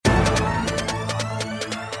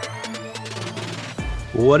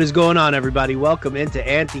What is going on, everybody? Welcome into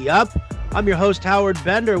Ante Up. I'm your host, Howard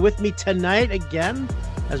Bender. With me tonight again,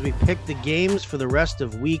 as we pick the games for the rest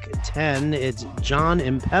of Week 10, it's John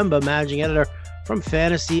Impemba, managing editor from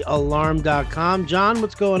FantasyAlarm.com. John,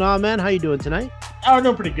 what's going on, man? How you doing tonight? I'm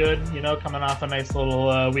doing pretty good. Coming off a nice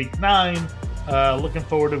little Week 9. Looking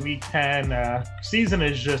forward to Week 10. Season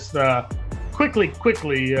is just quickly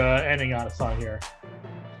ending on us on here.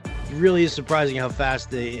 It really is surprising how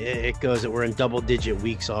fast it goes that we're in double-digit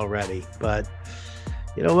weeks already. But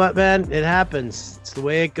you know what, man? It happens. It's the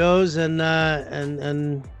way it goes, and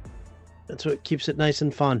that's what keeps it nice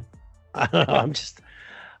and fun. I don't know. I'm just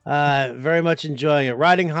very much enjoying it.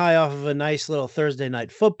 Riding high off of a nice little Thursday night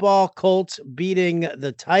football. Colts beating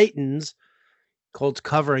the Titans. Colts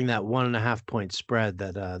covering that 1.5 point spread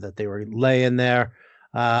that they were laying there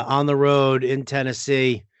on the road in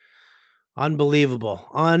Tennessee. Unbelievable.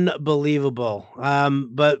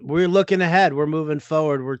 But we're looking ahead. We're moving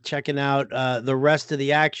forward. We're checking out the rest of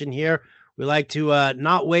the action here. We like to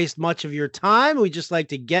not waste much of your time. We just like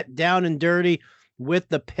to get down and dirty with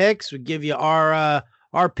the picks. We give you our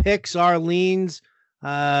picks, our leans,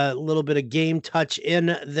 a little bit of game touch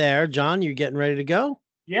in there. John, you getting ready to go?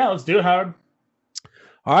 Yeah, let's do it, Howard.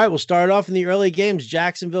 All right, we'll start off in the early games.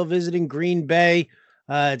 Jacksonville visiting Green Bay.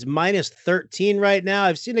 It's minus 13 right now.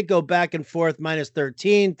 I've seen it go back and forth, minus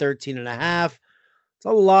 13, 13.5. It's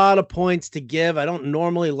a lot of points to give. I don't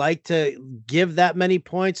normally like to give that many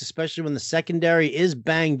points, especially when the secondary is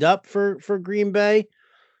banged up for Green Bay.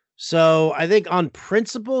 So I think on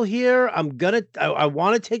principle here, I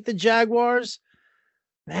want to take the Jaguars.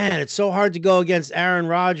 Man, it's so hard to go against Aaron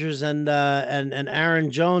Rodgers and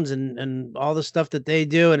Aaron Jones and all the stuff that they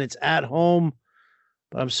do, and it's at home.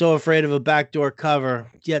 But I'm so afraid of a backdoor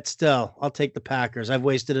cover. Yet still, I'll take the Packers. I've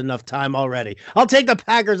wasted enough time already. I'll take the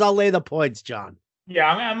Packers. I'll lay the points, John.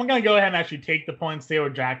 Yeah, I'm going to go ahead and actually take the points there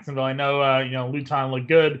with Jacksonville. I know, Luton looked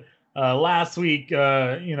good last week.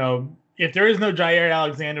 If there is no Jair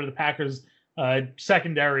Alexander, the Packers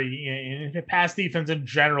secondary and pass defense in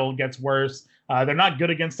general gets worse. They're not good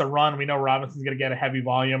against the run. We know Robinson's going to get a heavy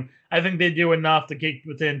volume. I think they do enough to get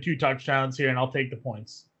within 2 touchdowns here, and I'll take the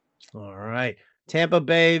points. All right. Tampa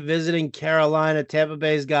Bay visiting Carolina. Tampa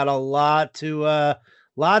Bay's got a lot to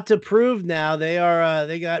prove now.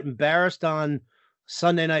 They got embarrassed on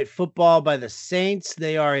Sunday Night Football by the Saints.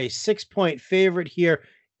 They are a 6-point favorite here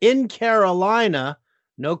in Carolina.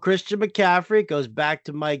 No Christian McCaffrey. Goes back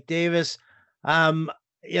to Mike Davis. I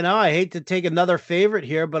hate to take another favorite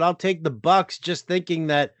here, but I'll take the Bucs, just thinking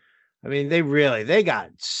that, they got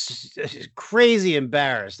crazy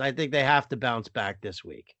embarrassed. I think they have to bounce back this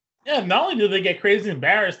week. Yeah, not only did they get crazy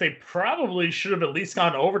embarrassed, they probably should have at least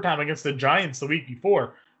gone to overtime against the Giants the week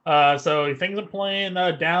before. So things are playing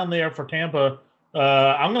down there for Tampa.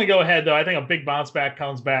 I'm going to go ahead, though. I think a big bounce back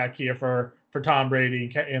comes back here for Tom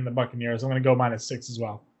Brady and the Buccaneers. I'm going to go -6 as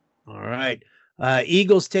well. All right.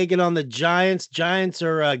 Eagles taking on the Giants. Giants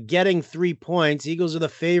are getting 3 points. Eagles are the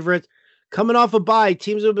favorite. Coming off a bye.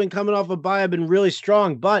 Teams who have been coming off a bye have been really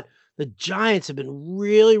strong, but the Giants have been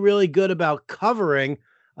really, really good about covering.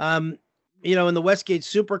 In the Westgate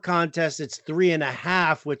Super Contest, it's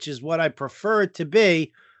 3.5, which is what I prefer it to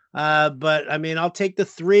be. But I'll take the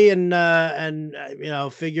 3 and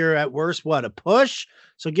figure at worst, a push.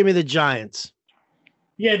 So give me the Giants.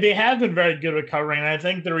 Yeah, they have been very good at covering. And I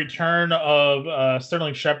think the return of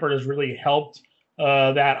Sterling Shepard has really helped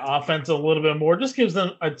that offense a little bit more. Just gives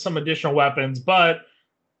them some additional weapons. But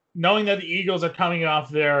knowing that the Eagles are coming off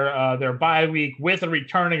their bye week with a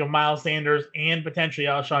returning of Miles Sanders and potentially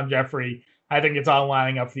Alshon Jeffrey, I think it's all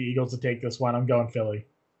lining up for the Eagles to take this one. I'm going Philly.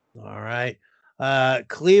 All right.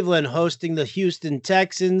 Cleveland hosting the Houston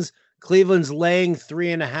Texans. Cleveland's laying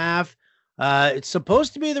 3.5. It's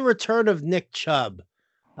supposed to be the return of Nick Chubb.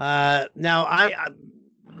 Now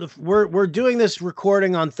we're doing this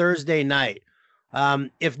recording on Thursday night.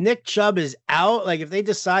 If Nick Chubb is out, like if they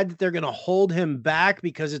decide that they're going to hold him back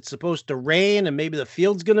because it's supposed to rain and maybe the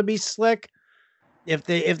field's going to be slick, if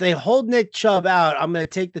they hold Nick Chubb out, I'm going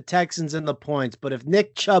to take the Texans and the points. But if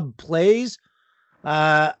Nick Chubb plays,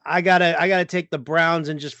 I gotta take the Browns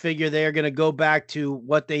and just figure they're going to go back to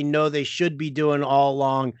what they know they should be doing all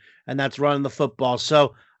along, and that's running the football.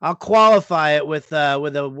 So I'll qualify it with a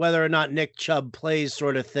whether or not Nick Chubb plays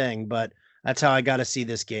sort of thing, but that's how I got to see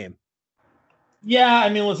this game. Yeah,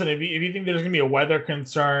 listen, if you think there's going to be a weather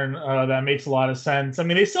concern, that makes a lot of sense.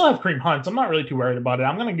 They still have Kareem Hunt, so I'm not really too worried about it.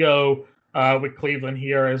 I'm going to go with Cleveland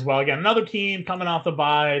here as well. Again, another team coming off the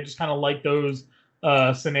bye. I just kind of like those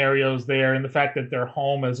scenarios there, and the fact that they're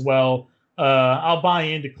home as well. I'll buy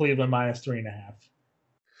into Cleveland -3.5.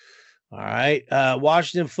 All right.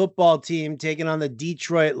 Washington football team taking on the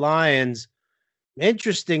Detroit Lions.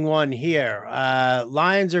 Interesting one here.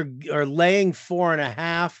 Lions are laying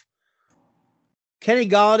 4.5. Kenny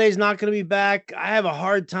Galladay's not going to be back. I have a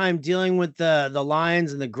hard time dealing with the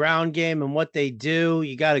Lions and the ground game and what they do.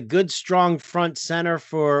 You got a good, strong front center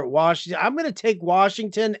for Washington. I'm going to take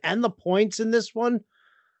Washington and the points in this one.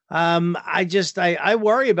 I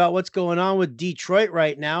worry about what's going on with Detroit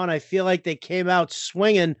right now, and I feel like they came out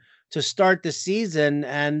swinging to start the season,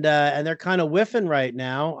 and they're kind of whiffing right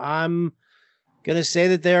now. I'm gonna say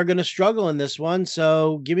that they are gonna struggle in this one.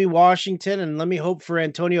 So give me Washington, and let me hope for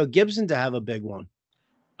Antonio Gibson to have a big one.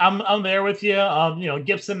 I'm there with you.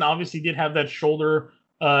 Gibson obviously did have that shoulder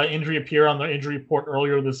injury appear on the injury report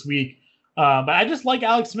earlier this week. But I just like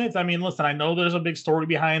Alex Smith. I mean, listen, I know there's a big story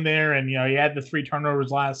behind there, and he had the 3 turnovers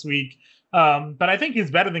last week. But I think he's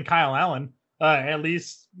better than Kyle Allen, at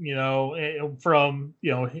least from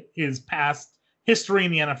his past history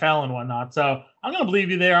in the NFL and whatnot. So I'm going to believe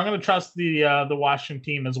you there. I'm going to trust the Washington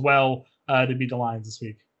team as well to beat the Lions this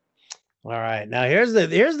week. All right. Now here's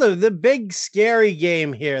the big scary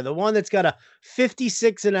game here. The one that's got a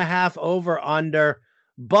 56.5 over under.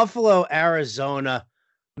 Buffalo, Arizona.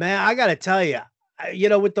 Man, I got to tell you,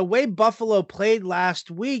 with the way Buffalo played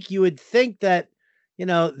last week, you would think that,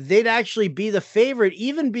 they'd actually be the favorite,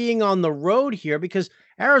 even being on the road here, because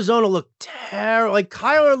Arizona looked terrible. Like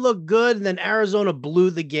Kyler looked good, and then Arizona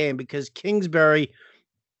blew the game because Kingsbury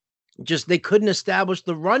they couldn't establish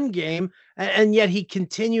the run game, and yet he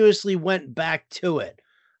continuously went back to it.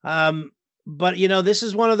 But this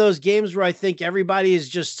is one of those games where I think everybody is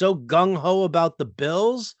just so gung-ho about the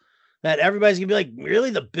Bills that everybody's gonna be like, really,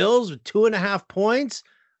 the Bills with 2.5 points?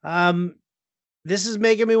 This is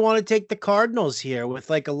making me want to take the Cardinals here with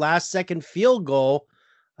like a last-second field goal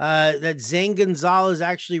that Zane Gonzalez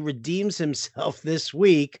actually redeems himself this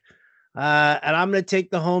week. And I'm going to take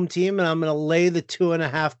the home team, and I'm going to lay the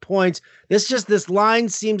 2.5 points. This line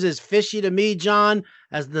seems as fishy to me, John,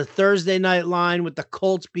 as the Thursday night line with the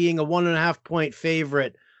Colts being a 1.5 point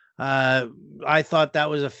favorite. I thought that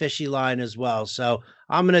was a fishy line as well. So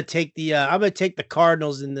I'm going to take the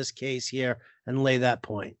Cardinals in this case here and lay that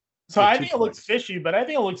point. So I think it looks fishy, but I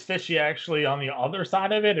think it looks fishy actually on the other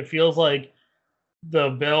side of it. It feels like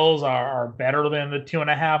the Bills are better than the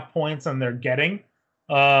 2.5 points and they're getting.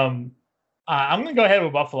 I'm going to go ahead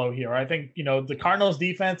with Buffalo here. I think, the Cardinals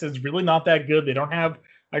defense is really not that good. They don't have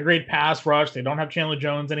a great pass rush. They don't have Chandler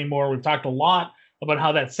Jones anymore. We've talked a lot about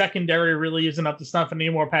how that secondary really isn't up to snuff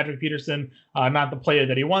anymore. Patrick Peterson, not the player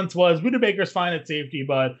that he once was. Budda Baker's fine at safety,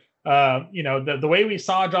 but, the way we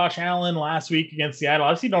saw Josh Allen last week against Seattle,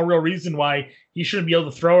 I see no real reason why he shouldn't be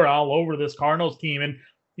able to throw it all over this Cardinals team. And,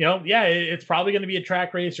 it's probably going to be a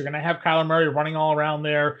track race. You're going to have Kyler Murray running all around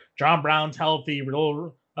there. John Brown's healthy.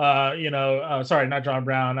 Sorry, not John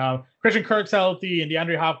Brown. Christian Kirk's healthy, and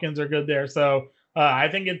DeAndre Hopkins are good there. So I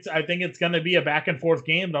think it's going to be a back and forth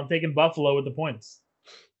game, but I'm taking Buffalo with the points.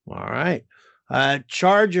 All right.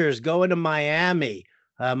 Chargers going to Miami.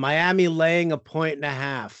 Miami laying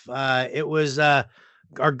 1.5. It was our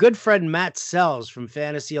good friend Matt Sells from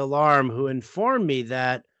Fantasy Alarm who informed me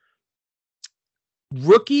that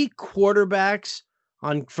rookie quarterbacks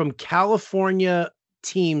from California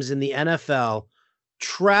teams in the NFL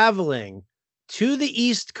traveling to the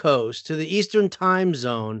East Coast, to the Eastern time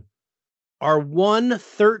zone, are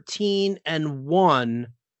 1-13-1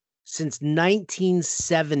 since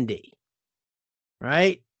 1970.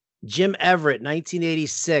 Right? Jim Everett,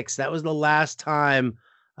 1986. That was the last time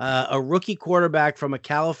a rookie quarterback from a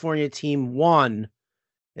California team won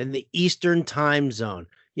in the Eastern time zone.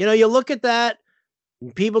 You look at that,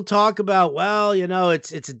 and people talk about, well,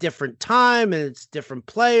 it's a different time and it's different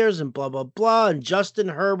players and blah, blah, blah. And Justin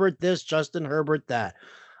Herbert this, Justin Herbert that.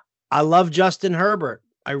 I love Justin Herbert.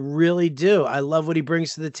 I really do. I love what he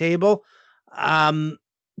brings to the table.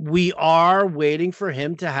 We are waiting for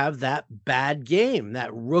him to have that bad game,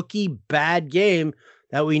 that rookie bad game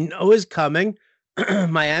that we know is coming.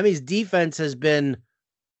 Miami's defense has been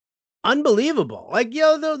unbelievable. Like,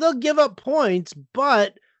 they'll give up points,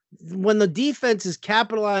 but when the defense is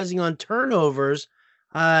capitalizing on turnovers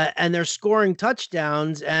and they're scoring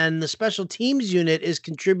touchdowns and the special teams unit is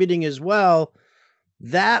contributing as well,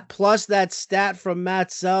 that plus that stat from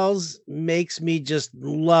Matt Sells makes me just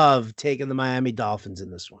love taking the Miami Dolphins in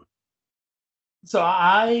this one. So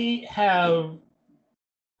I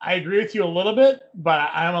agree with you a little bit, but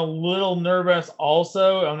I'm a little nervous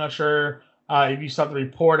also. I'm not sure if you saw the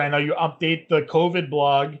report. I know you update the COVID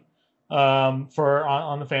blog on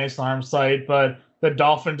the Fantasy Alarm site, but the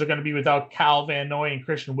Dolphins are going to be without Kyle Van Noy and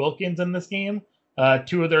Christian Wilkins in this game.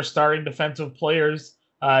 Two of their starting defensive players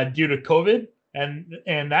due to COVID,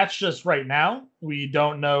 and that's just right now. We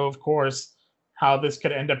don't know, of course, how this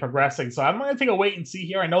could end up progressing. So I'm going to take a wait and see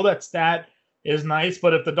here. I know that stat is nice,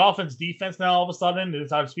 but if the Dolphins defense now all of a sudden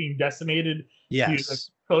is being decimated due to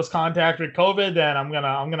close contact with COVID, then I'm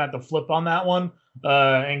gonna have to flip on that one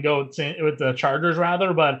and go with the Chargers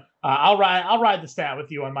rather. But I'll ride the stat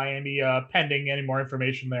with you on Miami pending any more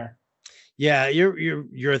information there. Yeah, you're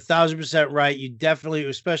 1,000% right. You definitely,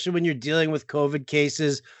 especially when you're dealing with COVID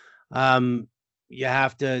cases, you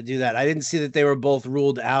have to do that. I didn't see that they were both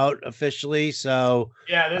ruled out officially. So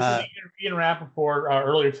yeah, this is Ian Rappaport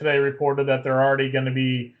earlier today reported that they're already going to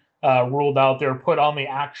be ruled out. They're put on the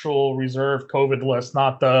actual reserve COVID list,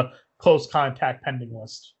 not the close contact pending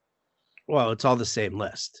list. Well, it's all the same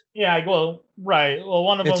list. Yeah, well, right. Well,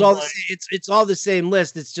 one of them. It's all the same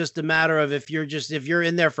list. It's just a matter of if you're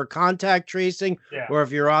in there for contact tracing or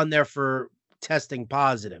if you're on there for testing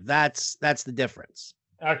positive. That's the difference.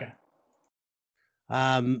 Okay.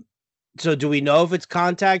 So do we know if it's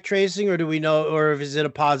contact tracing or do we know, or if is it a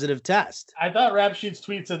positive test? I thought Rap Sheet's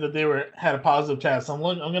tweet said that they had a positive test. I'm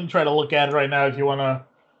going to try to look at it right now. If you want to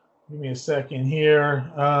give me a second here.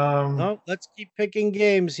 No, let's keep picking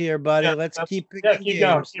games here, buddy. Let's keep picking games.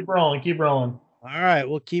 Going. Keep rolling. All right,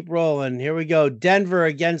 we'll keep rolling. Here we go. Denver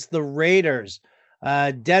against the Raiders.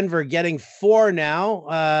 Denver getting 4 now.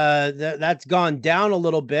 That's gone down a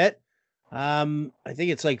little bit. I think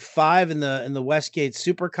it's like 5 in the Westgate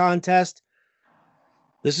Super Contest.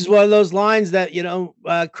 This is one of those lines that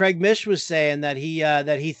Craig Mish was saying that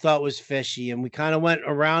he thought was fishy, and we kind of went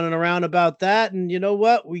around and around about that. And you know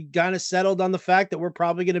what? We kind of settled on the fact that we're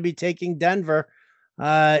probably going to be taking Denver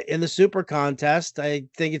in the Super Contest. I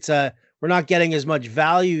think we're not getting as much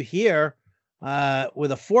value here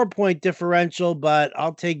with a 4-point differential, but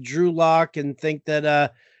I'll take Drew Lock and think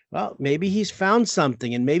that well, maybe he's found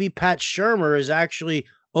something, and maybe Pat Shurmur is actually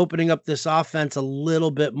opening up this offense a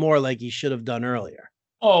little bit more like he should have done earlier.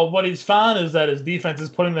 Oh, what he's found is that his defense is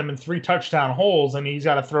putting them in 3 touchdown holes, and he's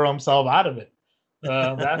got to throw himself out of it.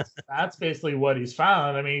 That's basically what he's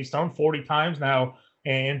found. I mean, he's thrown 40 times now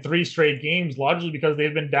in 3 straight games, largely because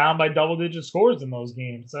they've been down by double-digit scores in those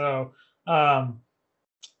games. So, yeah,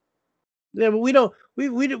 but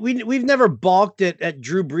we've never balked at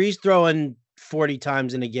Drew Brees throwing 40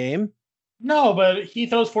 times in a game. No, but he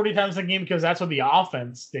throws 40 times in a game because that's what the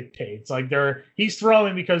offense dictates. Like he's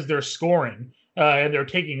throwing because they're scoring and they're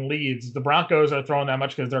taking leads. The Broncos are throwing that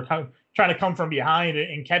much because they're trying to come from behind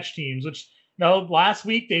and catch teams, which last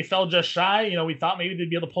week they fell just shy. We thought maybe they'd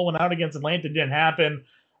be able to pull one out against Atlanta. It didn't happen.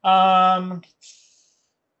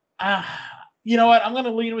 You know what? I'm going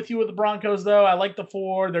to lean with you with the Broncos, though. I like the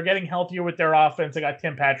 4. They're getting healthier with their offense. They got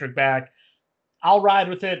Tim Patrick back. I'll ride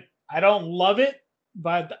with it. I don't love it,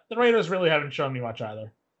 but the Raiders really haven't shown me much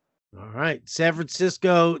either. All right. San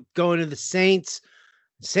Francisco going to the Saints.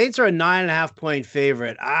 Saints are a 9.5-point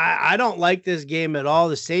favorite. I don't like this game at all.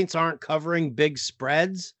 The Saints aren't covering big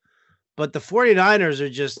spreads, but the 49ers are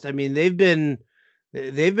just, they've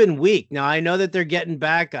been weak. Now, I know that they're getting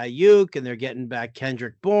back Ayuk and they're getting back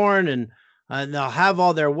Kendrick Bourne, and they'll have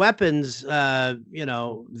all their weapons, there.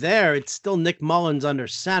 It's still Nick Mullins under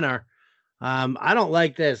center. I don't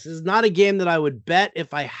like this. This is not a game that I would bet.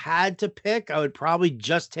 If I had to pick, I would probably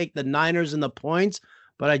just take the Niners and the points,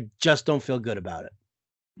 but I just don't feel good about it.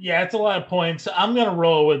 Yeah, it's a lot of points. I'm going to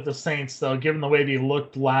roll with the Saints, though, given the way they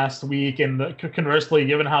looked last week, and conversely,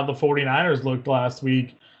 given how the 49ers looked last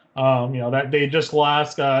week. That they just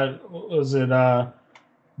lost, was it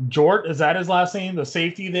Jort? Is that his last name? The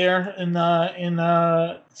safety there in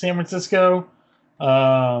San Francisco?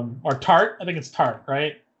 Or Tart? I think it's Tart,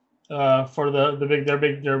 right? For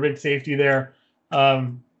their big safety there.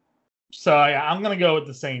 So I'm going to go with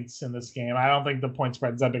the Saints in this game. I don't think the point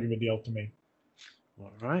spread is that big of a deal to me.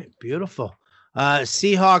 All right, beautiful.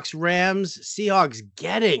 Seahawks, Rams. Seahawks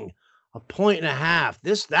getting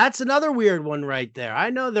 1.5. That's another weird one right there. I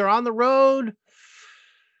know they're on the road,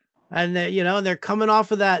 and they're coming off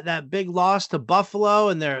of that big loss to Buffalo,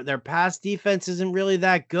 and their pass defense isn't really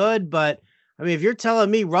that good, but if you're telling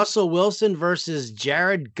me Russell Wilson versus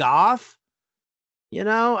Jared Goff,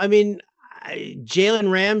 Jalen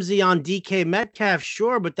Ramsey on DK Metcalf,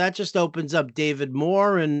 sure, but that just opens up David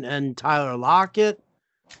Moore and Tyler Lockett.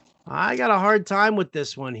 I got a hard time with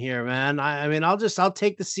this one here, man. I'll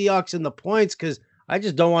take the Seahawks in the points because I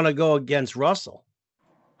just don't want to go against Russell.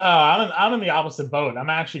 I'm in the opposite boat.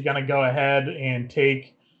 I'm actually going to go ahead and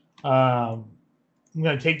take the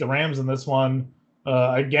Rams in this one.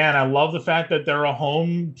 Again, I love the fact that they're a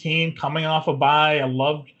home team coming off a bye. I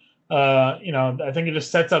love, I think it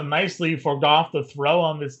just sets up nicely for Goff to throw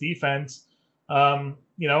on this defense.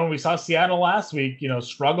 we saw Seattle last week,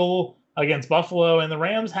 struggle against Buffalo, and the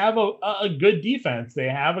Rams have a good defense. They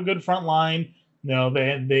have a good front line.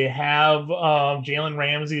 They have Jalen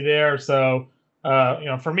Ramsey there. So,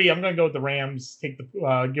 for me, I'm going to go with the Rams, give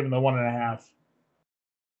them the 1.5.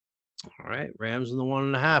 All right, Rams in the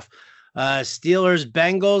 1.5. Steelers,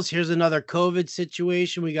 Bengals. Here's another COVID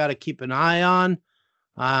situation we got to keep an eye on.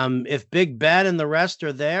 If Big Ben and the rest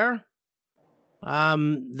are there,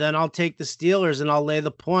 then I'll take the Steelers and I'll lay the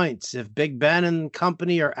points. If Big Ben and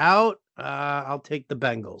company are out, I'll take the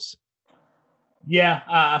Bengals.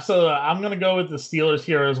 Yeah, so I'm going to go with the Steelers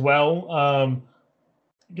here as well.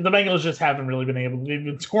 The Bengals just haven't really been able. They've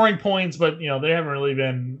been scoring points, but they haven't really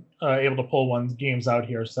been able to pull games out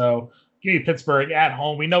here. So give me Pittsburgh at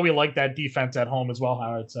home. We know we like that defense at home as well,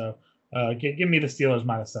 Howard. So give me the Steelers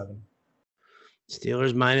 -7.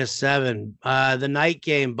 Steelers -7. The night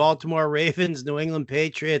game: Baltimore Ravens, New England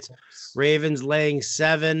Patriots. Ravens laying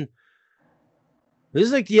 7. This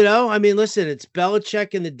is listen, it's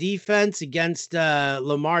Belichick in the defense against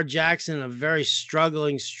Lamar Jackson, a very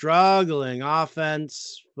struggling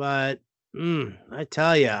offense. But I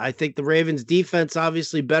tell you, I think the Ravens defense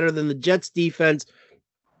obviously better than the Jets defense.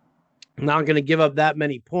 I'm not going to give up that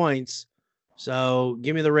many points. So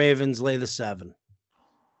give me the Ravens, lay the 7.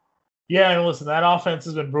 Yeah, and listen, that offense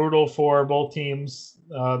has been brutal for both teams.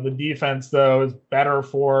 The defense, though, is better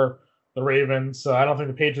for the Ravens. So I don't think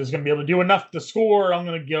the Patriots are going to be able to do enough to score. I'm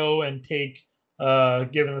going to go and take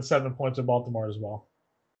giving the 7 points of Baltimore as well.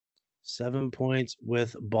 7 points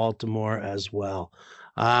with Baltimore as well.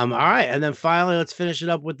 All right. And then finally, let's finish it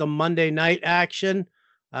up with the Monday night action.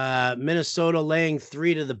 Minnesota laying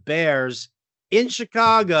 3 to the Bears in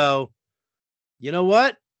Chicago. You know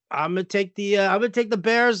what? I'm going to take the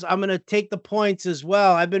Bears. I'm going to take the points as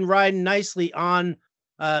well. I've been riding nicely on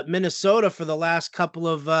Minnesota for the last couple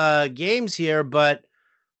of games here, but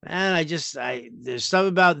man, there's something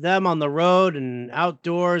about them on the road and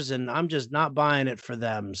outdoors, and I'm just not buying it for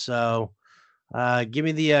them. So, give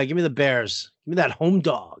me the Bears. Give me that home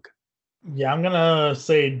dog. Yeah, I'm gonna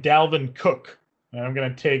say Dalvin Cook, and I'm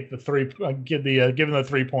gonna take the 3. Give them the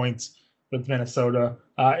 3 points with Minnesota.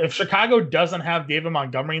 If Chicago doesn't have David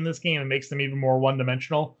Montgomery in this game, it makes them even more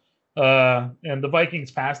one-dimensional. And the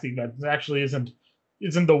Vikings' pass defense actually isn't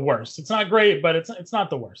the worst. It's not great, but it's not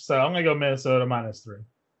the worst. So I'm gonna go Minnesota -3.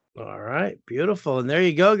 All right, beautiful. And there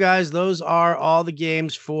you go, guys. Those are all the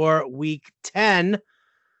games for Week 10.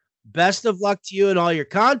 Best of luck to you in all your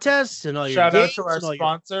contests and all your shout games out to our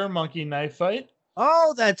sponsor, Monkey Knife Fight.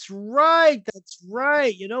 Oh, that's right.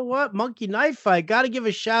 You know what? Monkey Knife Fight. Got to give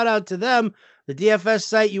a shout out to them, the DFS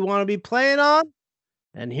site you want to be playing on.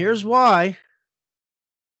 And here's why.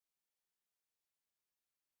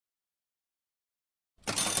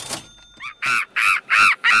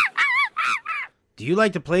 Do you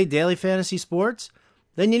like to play daily fantasy sports?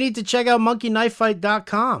 Then you need to check out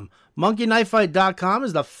monkeyknifefight.com. monkeyknifefight.com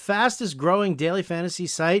is the fastest growing daily fantasy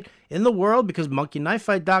site in the world because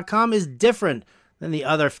monkeyknifefight.com is different than the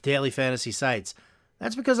other daily fantasy sites.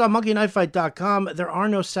 That's because on monkeyknifefight.com there are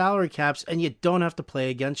no salary caps and you don't have to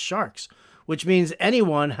play against sharks, which means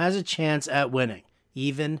anyone has a chance at winning.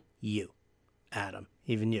 Even you, Adam,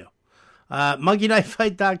 even you.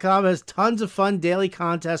 monkeyknifefight.com has tons of fun daily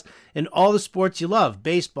contests in all the sports you love: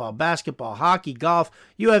 baseball, basketball, hockey, golf,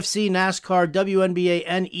 UFC, NASCAR, WNBA,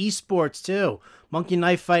 and esports too. Monkey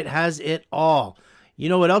Knife Fight has it all. You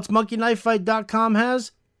know what else monkeyknifefight.com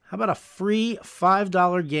has? How about a free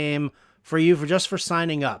 $5 game for you for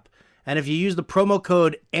signing up? And if you use the promo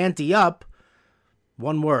code ANTEUP,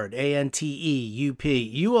 one word,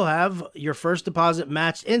 ANTEUP, you will have your first deposit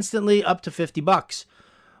matched instantly up to $50.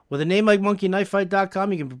 With a name like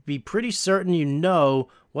monkeyknifefight.com, you can be pretty certain you know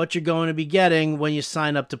what you're going to be getting when you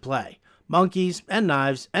sign up to play. Monkeys and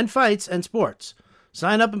knives and fights and sports.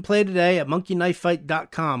 Sign up and play today at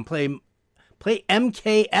monkeyknifefight.com. Play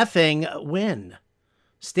MKFing win.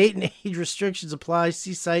 State and age restrictions apply.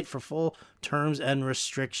 See site for full terms and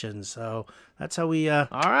restrictions. So that's how we all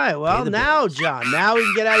right, well now, John, now we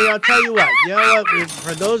can get out of here. I'll tell you what. You know what?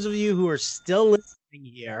 For those of you who are still listening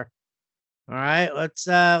here, all right, let's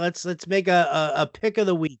make a pick of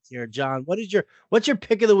the week here, John. What's your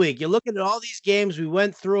pick of the week? You're looking at all these games, we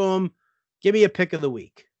went through them. Give me a pick of the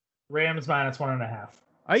week. Rams -1.5.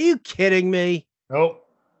 Are you kidding me? Nope.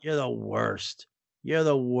 You're the worst.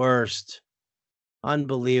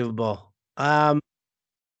 Unbelievable. All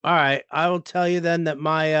right, I will tell you then that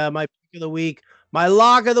my pick of the week, my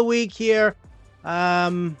lock of the week here.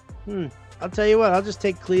 I'll tell you what. I'll just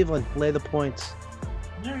take Cleveland. Lay the points.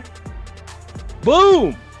 All right.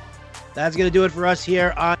 Boom! That's going to do it for us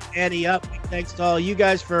here on Ante Up. Thanks to all you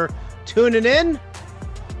guys for tuning in.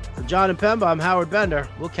 John and Pemba, I'm Howard Bender.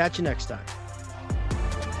 We'll catch you next time.